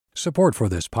Support for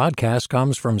this podcast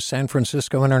comes from San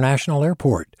Francisco International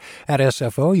Airport. At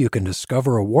SFO, you can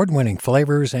discover award-winning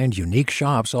flavors and unique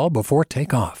shops all before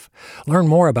takeoff. Learn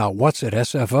more about what's at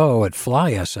SFO at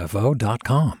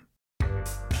flysfo.com.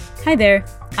 Hi there,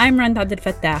 I'm Rand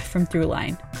Fattah from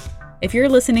Throughline. If you're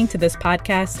listening to this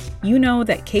podcast, you know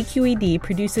that KQED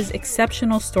produces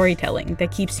exceptional storytelling that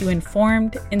keeps you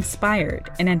informed, inspired,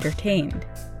 and entertained.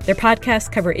 Their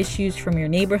podcasts cover issues from your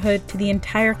neighborhood to the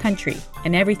entire country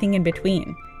and everything in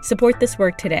between. Support this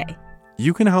work today.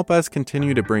 You can help us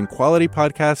continue to bring quality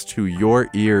podcasts to your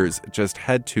ears. Just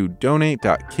head to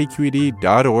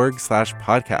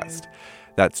donate.kqed.org/podcast.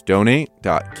 That's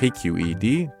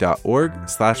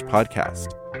donate.kqed.org/podcast.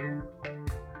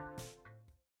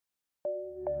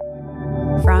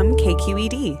 From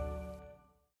KQED.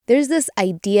 There's this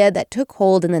idea that took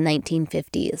hold in the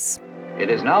 1950s. It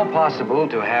is now possible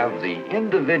to have the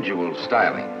individual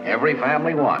styling every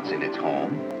family wants in its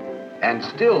home and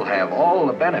still have all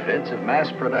the benefits of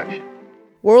mass production.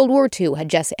 World War II had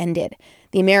just ended.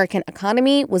 The American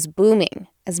economy was booming.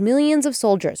 As millions of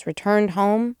soldiers returned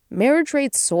home, marriage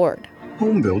rates soared.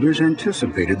 Home builders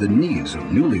anticipated the needs of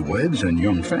newlyweds and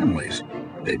young families.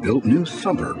 They built new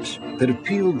suburbs that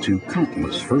appealed to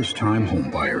countless first-time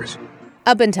homebuyers.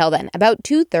 Up until then, about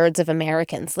 2/3 of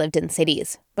Americans lived in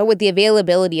cities. But with the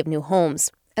availability of new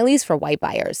homes, at least for white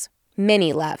buyers,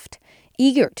 many left,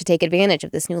 eager to take advantage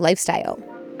of this new lifestyle.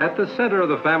 At the center of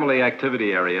the family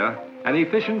activity area, an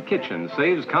efficient kitchen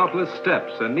saves countless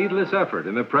steps and needless effort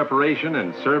in the preparation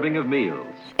and serving of meals.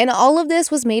 And all of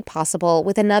this was made possible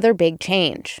with another big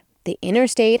change: the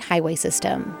interstate highway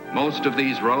system. Most of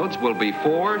these roads will be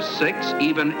 4, 6,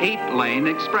 even 8-lane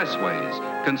expressways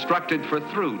constructed for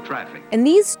through traffic. And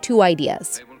these two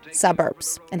ideas,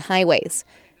 suburbs and highways,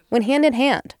 went hand in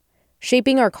hand,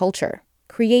 shaping our culture,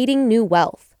 creating new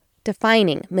wealth,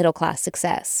 defining middle-class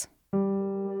success.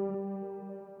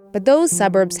 But those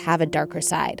suburbs have a darker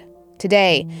side.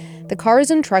 Today, the cars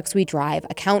and trucks we drive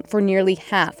account for nearly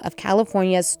half of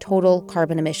California's total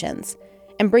carbon emissions.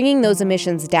 And bringing those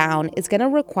emissions down is going to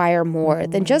require more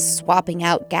than just swapping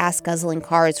out gas-guzzling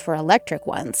cars for electric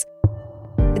ones.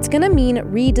 It's going to mean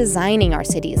redesigning our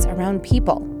cities around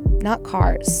people, not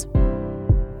cars.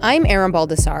 I'm Erin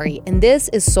Baldessari, and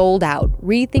this is Sold Out,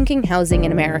 Rethinking Housing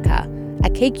in America, a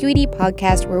KQED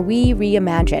podcast where we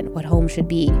reimagine what home should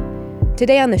be.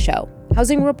 Today on the show,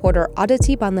 housing reporter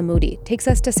Aditi Bandlamudi takes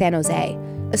us to San Jose,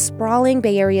 a sprawling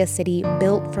Bay Area city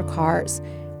built for cars,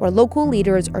 where local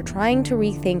leaders are trying to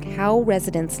rethink how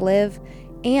residents live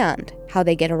and how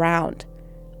they get around.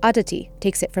 Aditi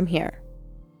takes it from here.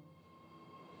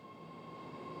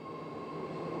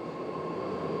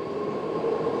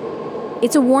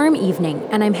 It's a warm evening,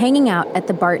 and I'm hanging out at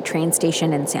the BART train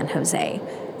station in San Jose.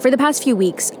 For the past few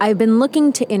weeks, I've been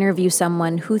looking to interview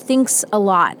someone who thinks a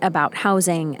lot about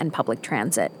housing and public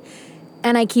transit,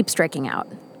 and I keep striking out.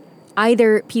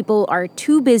 Either people are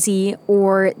too busy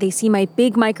or they see my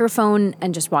big microphone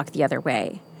and just walk the other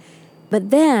way.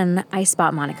 But then I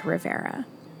spot Monica Rivera.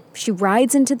 She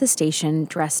rides into the station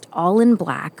dressed all in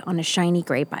black on a shiny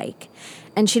gray bike,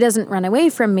 and she doesn't run away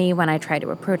from me when I try to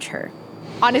approach her.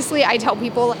 Honestly, I tell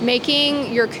people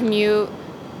making your commute,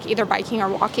 either biking or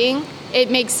walking, it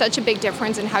makes such a big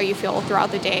difference in how you feel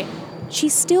throughout the day.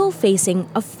 She's still facing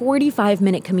a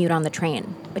 45-minute commute on the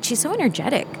train, but she's so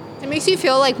energetic. It makes you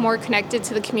feel like more connected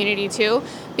to the community too,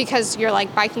 because you're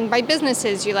like biking by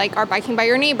businesses, you like are biking by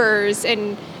your neighbors,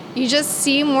 and you just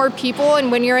see more people.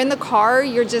 And when you're in the car,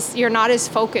 you're not as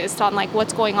focused on like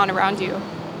what's going on around you.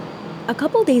 A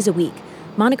couple days a week,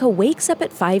 Monica wakes up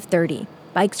at 5:30,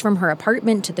 bikes from her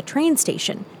apartment to the train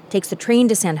station, takes the train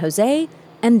to San Jose,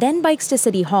 and then bikes to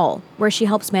City Hall, where she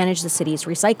helps manage the city's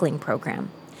recycling program.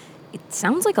 It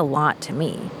sounds like a lot to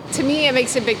me. To me, it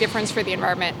makes a big difference for the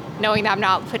environment, knowing that I'm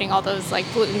not putting all those like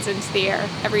pollutants into the air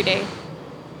every day.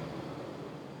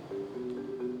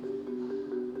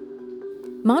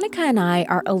 Monica and I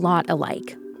are a lot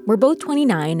alike. We're both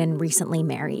 29 and recently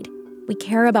married. We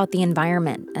care about the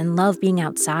environment and love being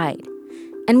outside.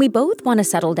 And we both want to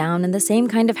settle down in the same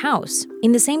kind of house,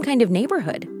 in the same kind of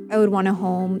neighborhood. I would want a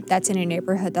home that's in a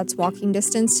neighborhood that's walking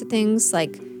distance to things.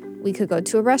 Like we could go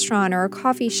to a restaurant or a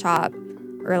coffee shop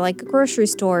or like a grocery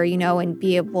store, and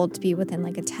be able to be within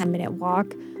like a 10-minute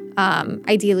walk.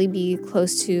 Ideally be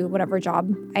close to whatever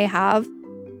job I have.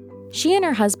 She and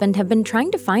her husband have been trying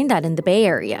to find that in the Bay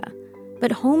Area.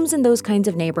 But homes in those kinds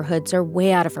of neighborhoods are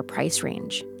way out of her price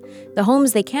range. The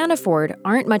homes they can afford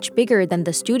aren't much bigger than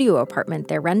the studio apartment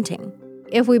they're renting.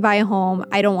 If we buy a home,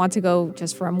 I don't want to go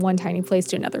just from one tiny place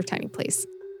to another tiny place.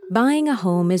 Buying a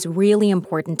home is really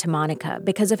important to Monica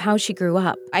because of how she grew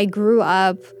up. I grew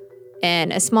up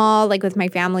in a small, like with my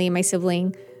family, my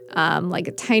sibling, like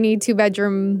a tiny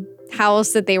 2-bedroom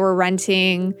house that they were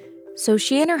renting. So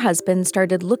she and her husband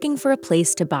started looking for a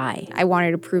place to buy. I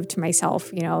wanted to prove to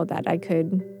myself, that I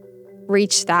could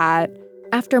reach that.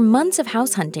 After months of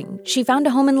house hunting, she found a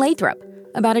home in Lathrop,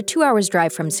 about a 2-hour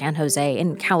drive from San Jose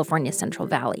in California's Central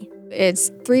Valley.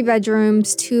 It's 3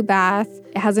 bedrooms, 2 bath.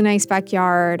 It has a nice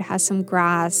backyard, has some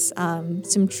grass,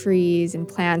 some trees and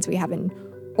plants. We have an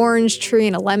orange tree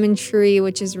and a lemon tree,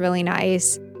 which is really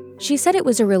nice. She said it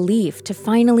was a relief to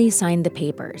finally sign the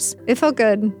papers. It felt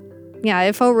good. Yeah,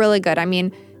 it felt really good. I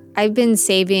mean, I've been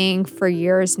saving for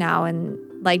years now, and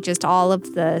like just all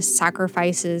of the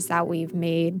sacrifices that we've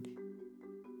made.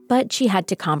 But she had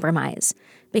to compromise,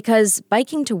 because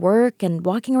biking to work and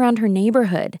walking around her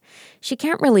neighborhood, she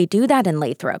can't really do that in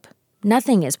Lathrop.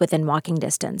 Nothing is within walking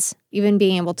distance. Even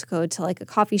being able to go to like a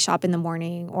coffee shop in the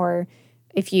morning, or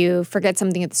if you forget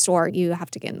something at the store, you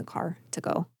have to get in the car to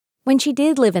go. When she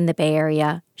did live in the Bay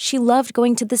Area, she loved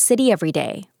going to the city every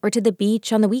day or to the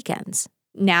beach on the weekends.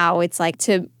 Now it's like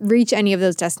to reach any of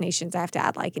those destinations, I have to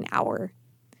add like an hour,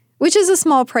 which is a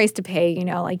small price to pay,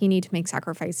 like you need to make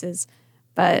sacrifices.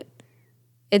 But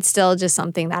it's still just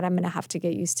something that I'm going to have to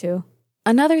get used to.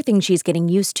 Another thing she's getting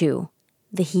used to,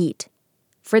 the heat.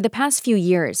 For the past few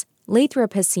years,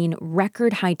 Lathrop has seen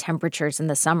record high temperatures in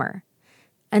the summer.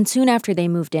 And soon after they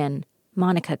moved in,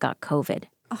 Monica got COVID.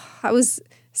 I was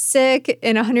sick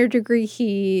in 100-degree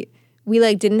heat. We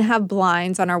didn't have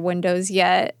blinds on our windows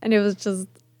yet, and it was just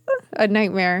a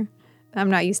nightmare. I'm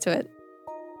not used to it.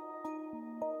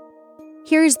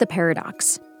 Here's the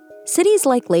paradox. Cities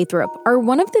like Lathrop are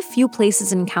one of the few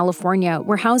places in California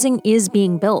where housing is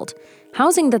being built,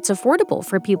 housing that's affordable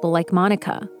for people like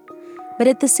Monica. But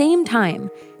at the same time,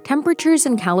 temperatures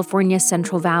in California's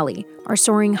Central Valley are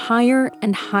soaring higher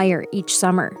and higher each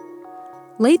summer.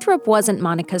 Lathrop wasn't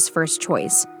Monica's first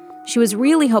choice. She was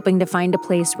really hoping to find a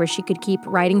place where she could keep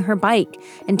riding her bike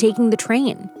and taking the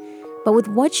train. But with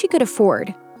what she could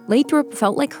afford, Lathrop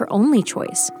felt like her only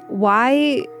choice.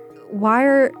 Why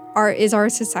is our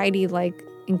society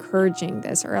encouraging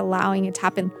this or allowing it to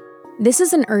happen? This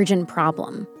is an urgent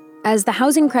problem. As the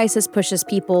housing crisis pushes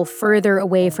people further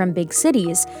away from big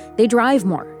cities, they drive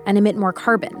more and emit more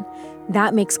carbon.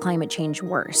 That makes climate change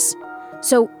worse.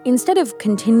 So instead of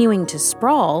continuing to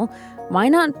sprawl, why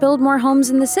not build more homes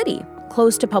in the city,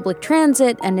 close to public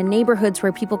transit and in neighborhoods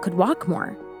where people could walk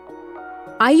more?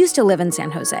 I used to live in San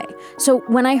Jose, so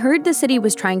when I heard the city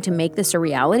was trying to make this a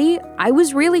reality, I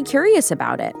was really curious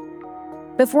about it.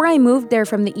 Before I moved there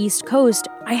from the East Coast,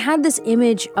 I had this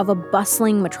image of a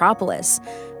bustling metropolis,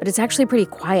 but it's actually pretty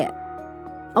quiet.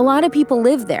 A lot of people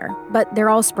live there, but they're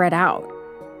all spread out.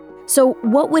 So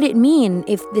what would it mean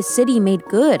if the city made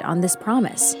good on this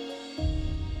promise?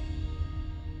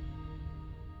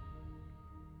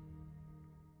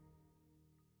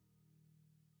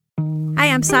 Hi,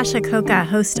 I'm Sasha Coca,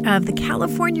 host of the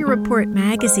California Report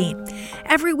magazine.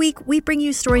 Every week, we bring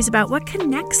you stories about what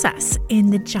connects us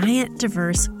in the giant,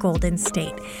 diverse Golden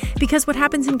State. Because what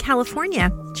happens in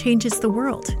California changes the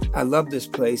world. I love this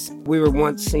place. We were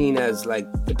once seen as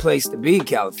the place to be,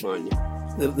 California.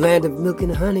 The land of milk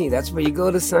and honey. That's where you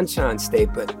go to Sunshine State,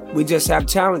 but we just have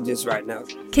challenges right now.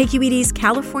 KQED's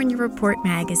California Report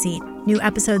magazine. New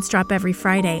episodes drop every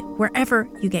Friday, wherever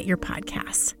you get your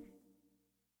podcasts.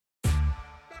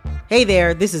 Hey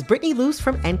there, this is Brittany Luce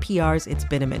from NPR's It's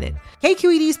Been a Minute.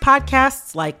 KQED's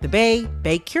podcasts like The Bay,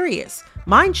 Bay Curious,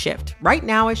 Mind Shift, Right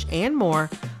Nowish, and more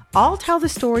all tell the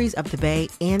stories of the Bay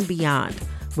and beyond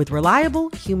with reliable,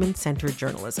 human-centered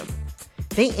journalism.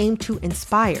 They aim to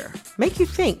inspire, make you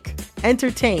think,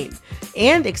 entertain,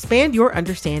 and expand your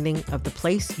understanding of the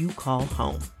place you call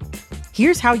home.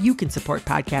 Here's how you can support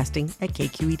podcasting at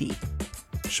KQED.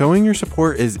 Showing your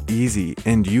support is easy,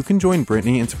 and you can join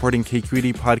Brittany in supporting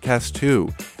KQED Podcast too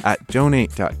at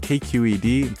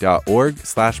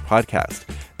donate.kqed.org/podcast.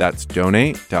 That's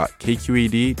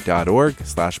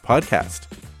donate.kqed.org/podcast.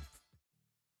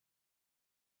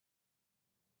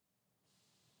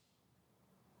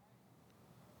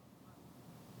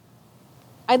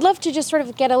 I'd love to just sort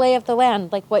of get a lay of the land,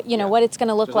 what it's going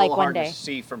to look like one day. To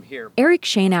see from here. Eric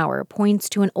Schoenauer points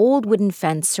to an old wooden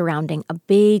fence surrounding a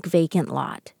big vacant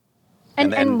lot.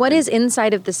 And what is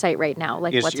inside of the site right now?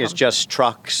 It's just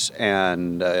trucks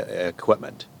and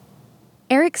equipment.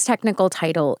 Eric's technical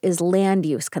title is land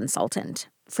use consultant.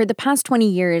 For the past 20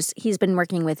 years, he's been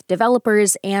working with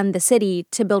developers and the city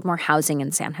to build more housing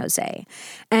in San Jose.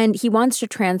 And he wants to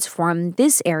transform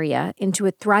this area into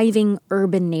a thriving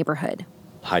urban neighborhood.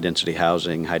 High-density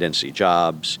housing, high-density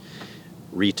jobs,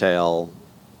 retail,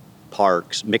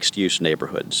 parks, mixed-use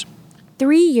neighborhoods.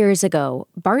 3 years ago,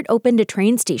 BART opened a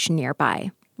train station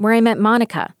nearby, where I met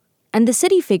Monica, and the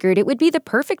city figured it would be the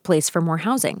perfect place for more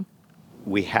housing.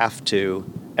 We have to,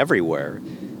 everywhere,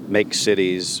 make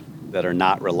cities that are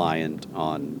not reliant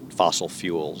on fossil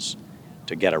fuels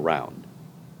to get around.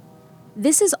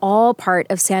 This is all part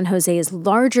of San Jose's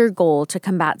larger goal to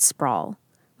combat sprawl.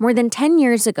 More than 10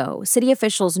 years ago, city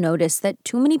officials noticed that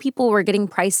too many people were getting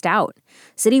priced out.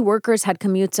 City workers had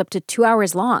commutes up to 2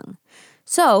 hours long.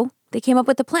 So they came up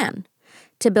with a plan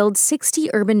to build 60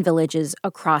 urban villages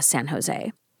across San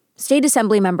Jose. State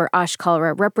Assembly member Ash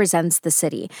Kalra represents the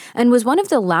city and was one of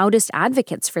the loudest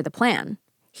advocates for the plan.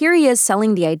 Here he is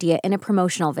selling the idea in a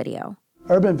promotional video.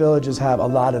 Urban villages have a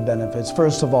lot of benefits.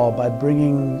 First of all, by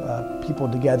bringing people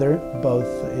together, both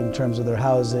in terms of their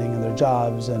housing and their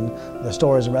jobs and the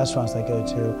stores and restaurants they go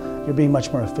to, you're being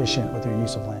much more efficient with your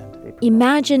use of land.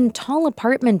 Imagine tall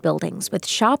apartment buildings with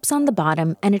shops on the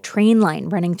bottom and a train line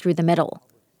running through the middle.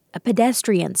 A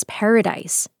pedestrian's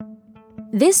paradise.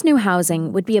 This new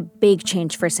housing would be a big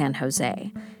change for San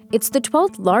Jose. It's the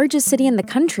 12th largest city in the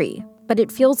country, but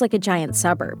it feels like a giant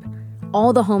suburb.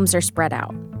 All the homes are spread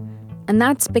out. And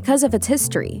that's because of its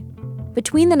history.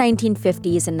 Between the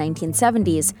 1950s and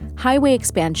 1970s, highway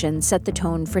expansion set the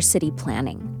tone for city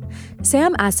planning.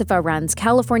 Sam Asifa runs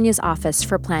California's Office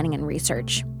for Planning and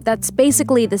Research. That's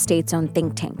basically the state's own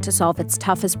think tank to solve its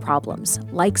toughest problems,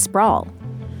 like sprawl.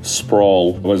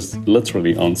 Sprawl was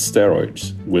literally on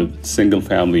steroids, with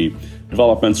single-family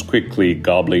developments quickly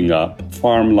gobbling up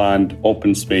farmland,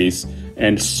 open space,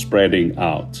 and spreading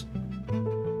out.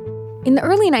 In the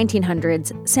early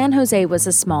 1900s, San Jose was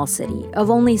a small city of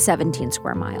only 17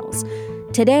 square miles.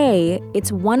 Today,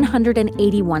 it's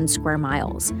 181 square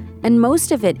miles, and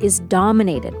most of it is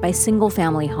dominated by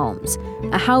single-family homes,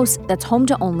 a house that's home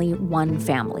to only one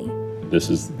family. This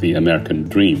is the American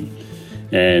dream.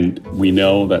 And we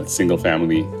know that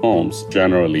single-family homes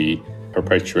generally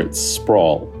perpetuate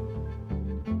sprawl.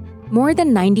 More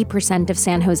than 90% of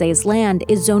San Jose's land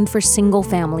is zoned for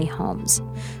single-family homes.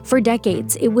 For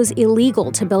decades, it was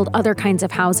illegal to build other kinds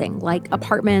of housing, like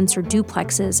apartments or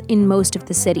duplexes, in most of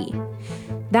the city.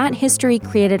 That history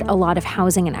created a lot of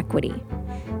housing inequity.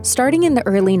 Starting in the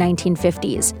early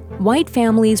 1950s, white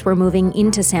families were moving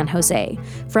into San Jose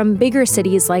from bigger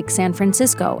cities like San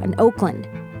Francisco and Oakland.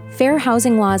 Fair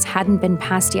housing laws hadn't been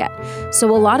passed yet,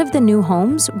 so a lot of the new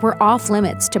homes were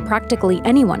off-limits to practically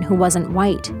anyone who wasn't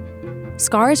white.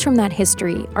 Scars from that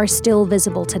history are still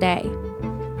visible today.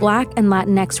 Black and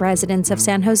Latinx residents of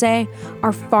San Jose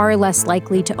are far less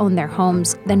likely to own their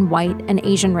homes than white and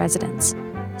Asian residents.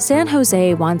 San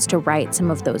Jose wants to right some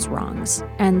of those wrongs,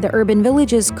 and the urban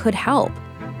villages could help.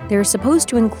 They're supposed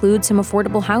to include some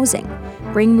affordable housing,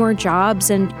 bring more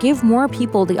jobs, and give more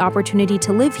people the opportunity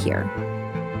to live here.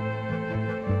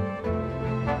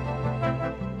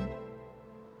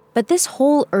 But this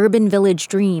whole urban village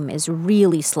dream is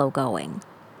really slow going.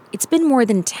 It's been more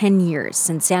than 10 years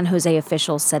since San Jose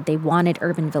officials said they wanted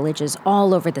urban villages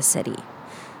all over the city.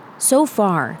 So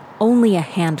far, only a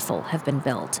handful have been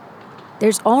built.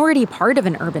 There's already part of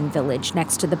an urban village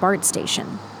next to the BART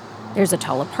station. There's a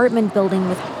tall apartment building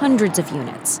with hundreds of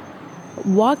units.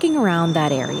 Walking around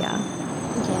that area...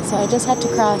 Okay, so I just had to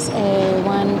cross a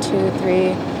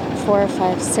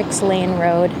 6-lane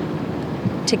road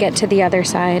to get to the other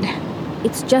side.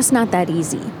 It's just not that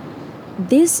easy.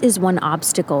 This is one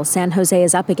obstacle San Jose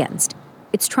is up against.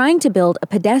 It's trying to build a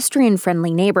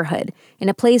pedestrian-friendly neighborhood in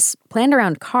a place planned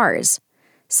around cars.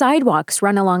 Sidewalks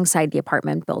run alongside the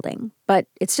apartment building, but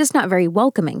it's just not very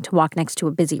welcoming to walk next to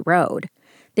a busy road.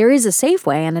 There is a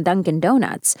Safeway and a Dunkin'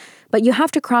 Donuts, but you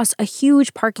have to cross a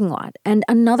huge parking lot and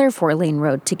another 4-lane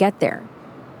road to get there.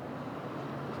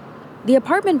 The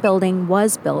apartment building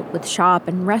was built with shop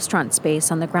and restaurant space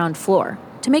on the ground floor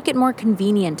to make it more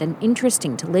convenient and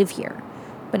interesting to live here,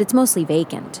 but it's mostly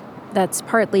vacant. That's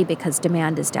partly because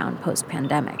demand is down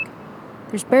post-pandemic.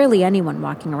 There's barely anyone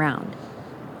walking around.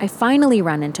 I finally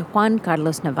run into Juan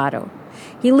Carlos Navarro.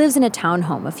 He lives in a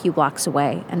townhome a few blocks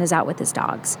away and is out with his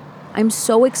dogs. I'm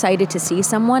so excited to see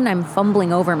someone, I'm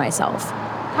fumbling over myself.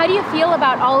 How do you feel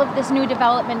about all of this new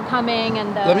development coming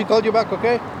and the... Let me call you back,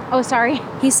 okay? Oh, sorry.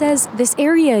 He says this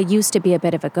area used to be a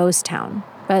bit of a ghost town,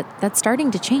 but that's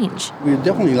starting to change. We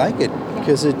definitely like it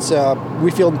because it's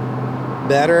we feel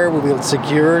better, we feel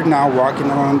secure now walking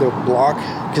around the block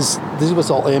because this was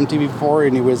all empty before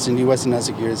and it wasn't as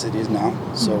secure as it is now.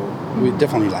 So we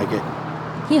definitely like it.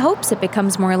 He hopes it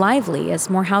becomes more lively as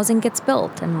more housing gets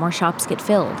built and more shops get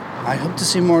filled. I hope to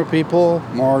see more people,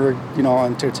 more,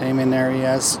 entertainment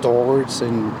areas, stores,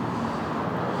 and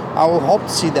I will hope to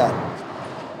see that.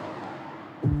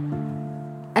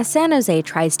 As San Jose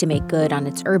tries to make good on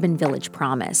its urban village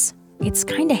promise, it's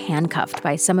kind of handcuffed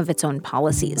by some of its own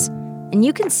policies. And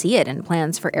you can see it in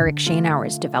plans for Eric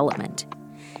Schoenauer's development.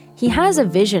 He has a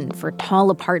vision for tall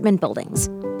apartment buildings,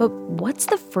 but what's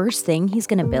the first thing he's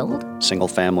going to build? Single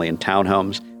family and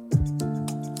townhomes.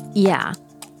 Yeah,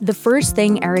 the first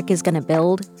thing Eric is going to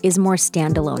build is more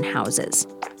standalone houses.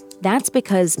 That's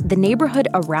because the neighborhood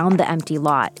around the empty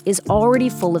lot is already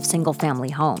full of single-family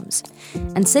homes,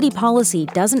 and city policy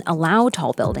doesn't allow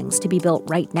tall buildings to be built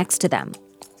right next to them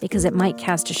because it might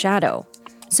cast a shadow.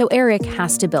 So Eric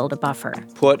has to build a buffer.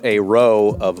 Put a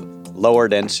row of lower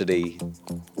density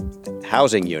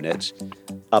housing units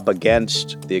up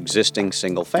against the existing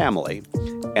single family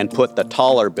and put the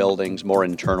taller buildings more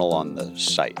internal on the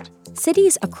site.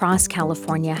 Cities across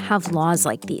California have laws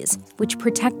like these, which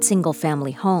protect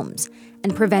single-family homes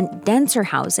and prevent denser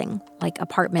housing, like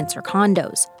apartments or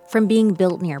condos, from being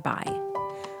built nearby.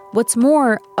 What's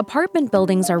more, apartment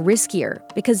buildings are riskier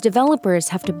because developers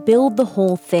have to build the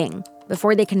whole thing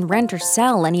before they can rent or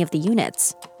sell any of the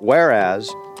units. Whereas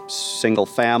single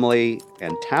family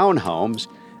and townhomes,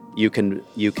 you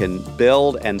can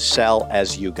build and sell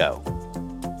as you go.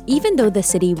 Even though the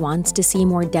city wants to see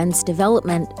more dense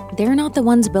development, they're not the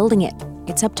ones building it.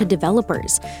 It's up to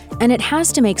developers, and it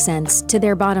has to make sense to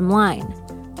their bottom line.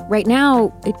 Right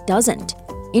now, it doesn't.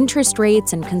 Interest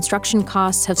rates and construction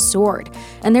costs have soared,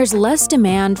 and there's less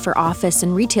demand for office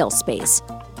and retail space.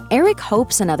 Eric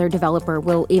hopes another developer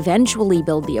will eventually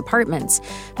build the apartments,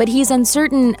 but he's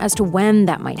uncertain as to when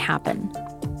that might happen.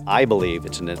 I believe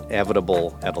it's an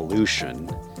inevitable evolution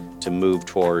to move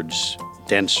towards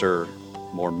denser,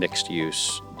 more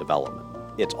mixed-use development.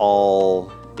 It's all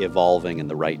evolving in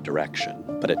the right direction,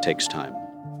 but it takes time.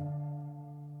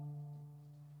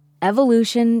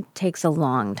 Evolution takes a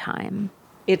long time.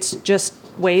 It's just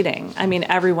waiting. I mean,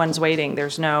 everyone's waiting.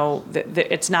 There's no,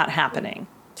 it's not happening.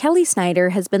 Kelly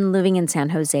Snyder has been living in San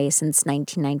Jose since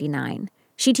 1999.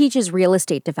 She teaches real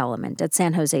estate development at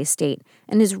San Jose State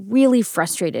and is really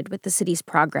frustrated with the city's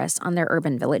progress on their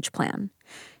urban village plan.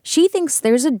 She thinks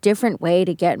there's a different way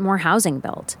to get more housing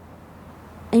built.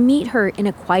 I meet her in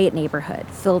a quiet neighborhood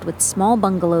filled with small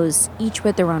bungalows, each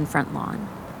with their own front lawn.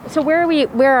 So where are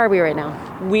we right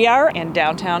now? We are in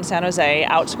downtown San Jose,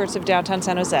 outskirts of downtown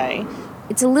San Jose.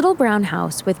 It's a little brown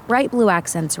house with bright blue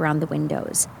accents around the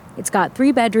windows. It's got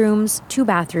 3 bedrooms, 2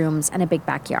 bathrooms, and a big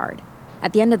backyard.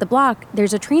 At the end of the block,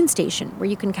 there's a train station where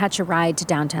you can catch a ride to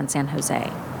downtown San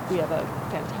Jose. We have a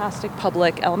fantastic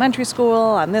public elementary school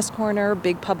on this corner,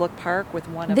 big public park with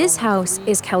one of This house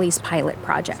is Kelly's pilot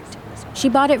project. She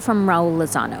bought it from Raul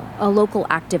Lozano, a local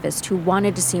activist who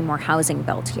wanted to see more housing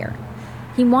built here.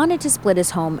 He wanted to split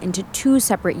his home into 2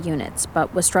 separate units,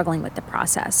 but was struggling with the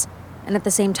process. And at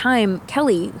the same time,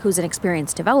 Kelly, who's an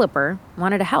experienced developer,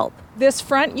 wanted to help. This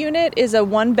front unit is a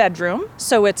 1-bedroom,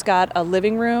 so it's got a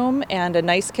living room and a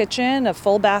nice kitchen, a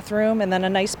full bathroom, and then a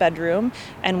nice bedroom.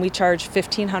 And we charge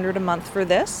 $1,500 a month for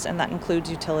this, and that includes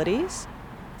utilities.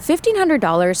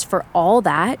 $1,500 for all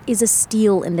that is a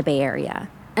steal in the Bay Area.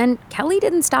 And Kelly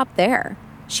didn't stop there.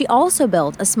 She also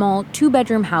built a small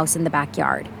 2-bedroom house in the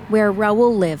backyard, where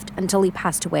Raul lived until he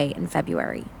passed away in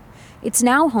February. It's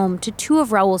now home to 2 of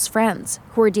Raul's friends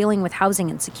who are dealing with housing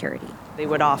insecurity. They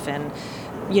would often,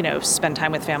 spend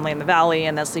time with family in the valley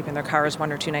and then sleep in their cars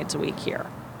 1 or 2 nights a week here.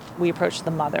 We approached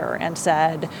the mother and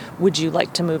said, "Would you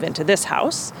like to move into this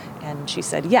house?" And she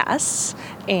said yes,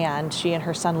 and she and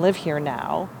her son live here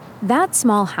now. That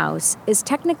small house is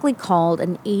technically called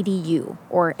an ADU,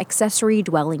 or accessory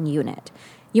dwelling unit.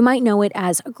 You might know it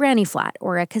as a granny flat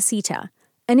or a casita,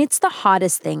 and it's the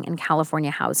hottest thing in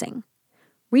California housing.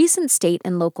 Recent state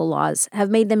and local laws have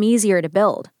made them easier to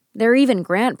build. There are even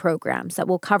grant programs that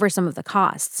will cover some of the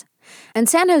costs. And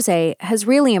San Jose has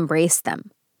really embraced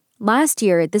them. Last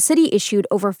year, the city issued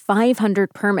over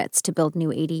 500 permits to build new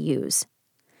ADUs.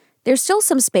 There's still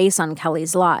some space on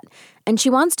Kelly's lot, and she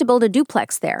wants to build a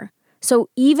duplex there, so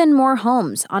even more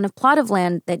homes on a plot of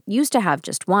land that used to have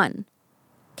just 1.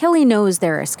 Kelly knows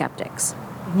there are skeptics.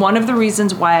 One of the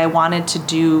reasons why I wanted to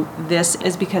do this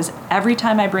is because every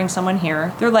time I bring someone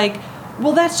here, they're like,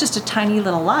 "Well, that's just a tiny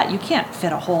little lot. You can't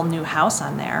fit a whole new house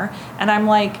on there." And I'm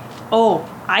like, "Oh,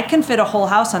 I can fit a whole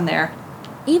house on there."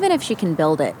 Even if she can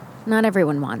build it, not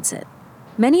everyone wants it.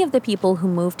 Many of the people who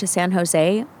moved to San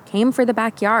Jose came for the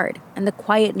backyard and the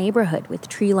quiet neighborhood with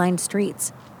tree-lined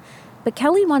streets. But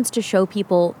Kelly wants to show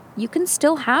people you can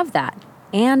still have that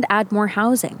and add more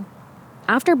housing.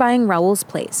 After buying Raul's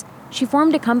place, she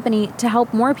formed a company to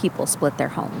help more people split their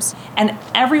homes. And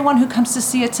everyone who comes to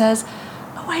see it says,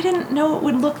 "Oh, I didn't know it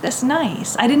would look this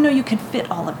nice. I didn't know you could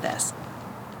fit all of this."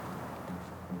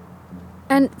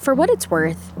 And for what it's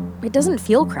worth, it doesn't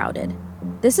feel crowded.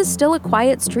 This is still a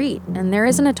quiet street, and there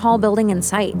isn't a tall building in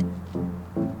sight.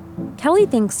 Kelly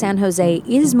thinks San Jose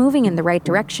is moving in the right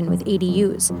direction with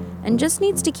ADUs and just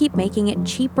needs to keep making it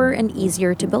cheaper and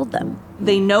easier to build them.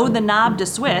 They know the knob to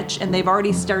switch, and they've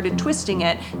already started twisting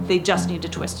it. They just need to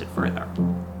twist it further.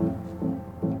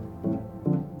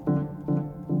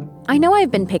 I know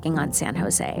I've been picking on San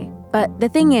Jose, but the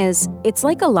thing is, it's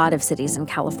like a lot of cities in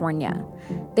California.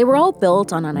 They were all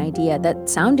built on an idea that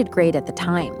sounded great at the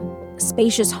time. A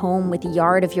spacious home with a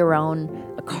yard of your own,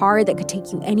 a car that could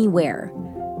take you anywhere.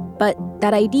 But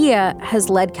that idea has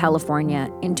led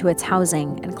California into its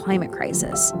housing and climate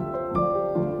crisis.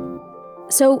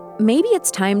 So maybe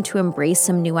it's time to embrace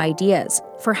some new ideas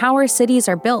for how our cities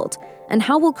are built and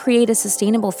how we'll create a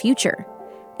sustainable future.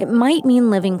 It might mean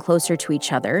living closer to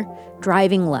each other,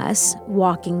 driving less,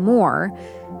 walking more,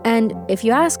 and if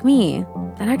you ask me,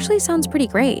 that actually sounds pretty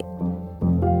great.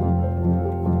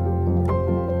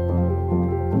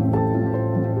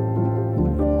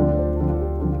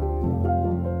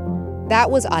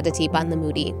 That was Aditi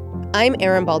Bandlamudi. I'm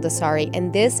Erin Baldessari,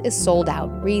 and this is Sold Out,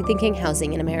 Rethinking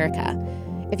Housing in America.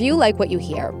 If you like what you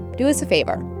hear, do us a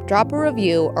favor. Drop a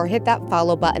review or hit that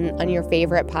follow button on your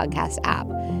favorite podcast app.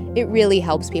 It really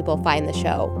helps people find the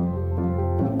show.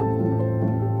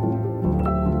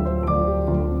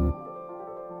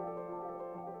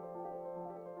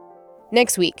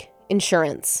 Next week,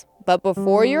 insurance. But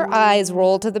before your eyes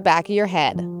roll to the back of your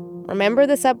head, remember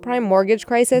the subprime mortgage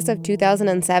crisis of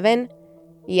 2007?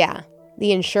 Yeah,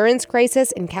 the insurance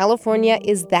crisis in California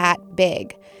is that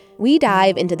big. We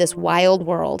dive into this wild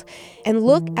world and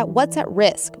look at what's at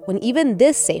risk when even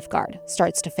this safeguard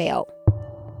starts to fail.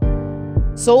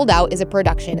 Sold Out is a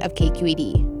production of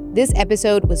KQED. This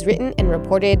episode was written and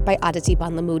reported by Aditi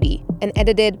Bandlamudi and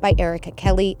edited by Erica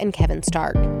Kelly and Kevin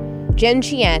Stark. Jen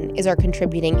Chien is our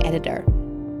contributing editor.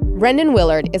 Brendan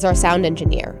Willard is our sound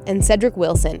engineer, and Cedric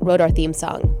Wilson wrote our theme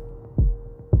song.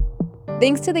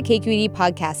 Thanks to the KQED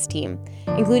podcast team,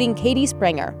 including Katie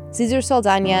Springer, Cesar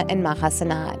Saldana, and Maha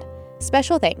Sanad.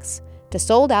 Special thanks to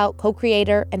Sold Out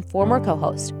co-creator and former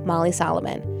co-host Molly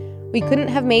Solomon. We couldn't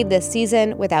have made this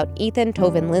season without Ethan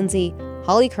Tovin-Lindsay,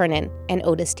 Holly Kernan, and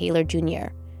Otis Taylor Jr.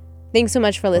 Thanks so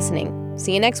much for listening.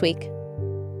 See you next week.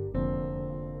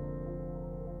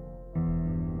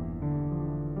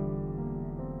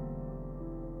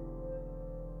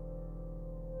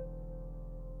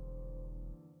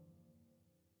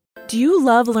 Do you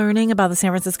love learning about the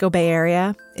San Francisco Bay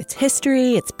Area, its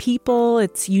history, its people,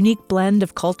 its unique blend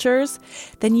of cultures?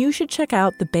 Then you should check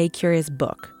out the Bay Curious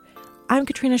book. I'm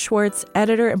Katrina Schwartz,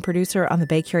 editor and producer on the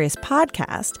Bay Curious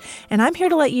podcast, and I'm here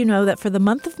to let you know that for the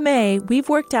month of May, we've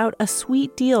worked out a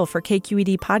sweet deal for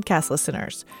KQED podcast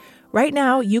listeners. Right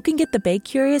now, you can get the Bay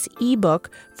Curious ebook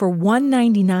for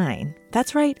 $1.99.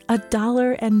 That's right,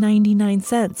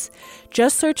 $1.99.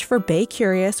 Just search for Bay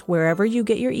Curious wherever you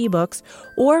get your ebooks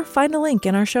or find a link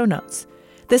in our show notes.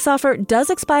 This offer does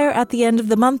expire at the end of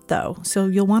the month, though, so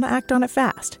you'll want to act on it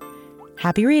fast.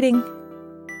 Happy reading!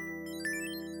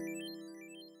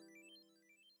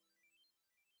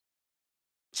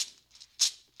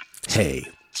 Hey,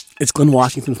 it's Glenn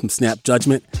Washington from Snap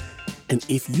Judgment, and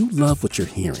if you love what you're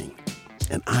hearing,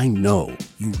 and I know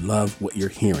you love what you're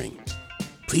hearing,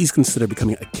 please consider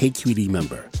becoming a KQED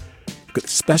member. You get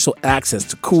special access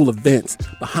to cool events,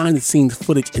 behind-the-scenes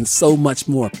footage, and so much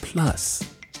more. Plus,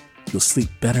 you'll sleep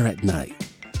better at night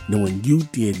knowing you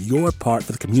did your part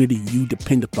for the community you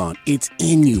depend upon. It's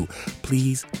in you.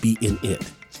 Please be in it.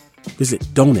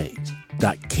 Visit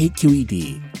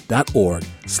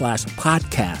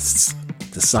donate.kqed.org/podcasts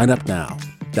to sign up now.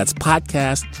 That's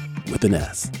podcast with an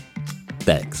S.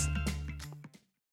 Thanks.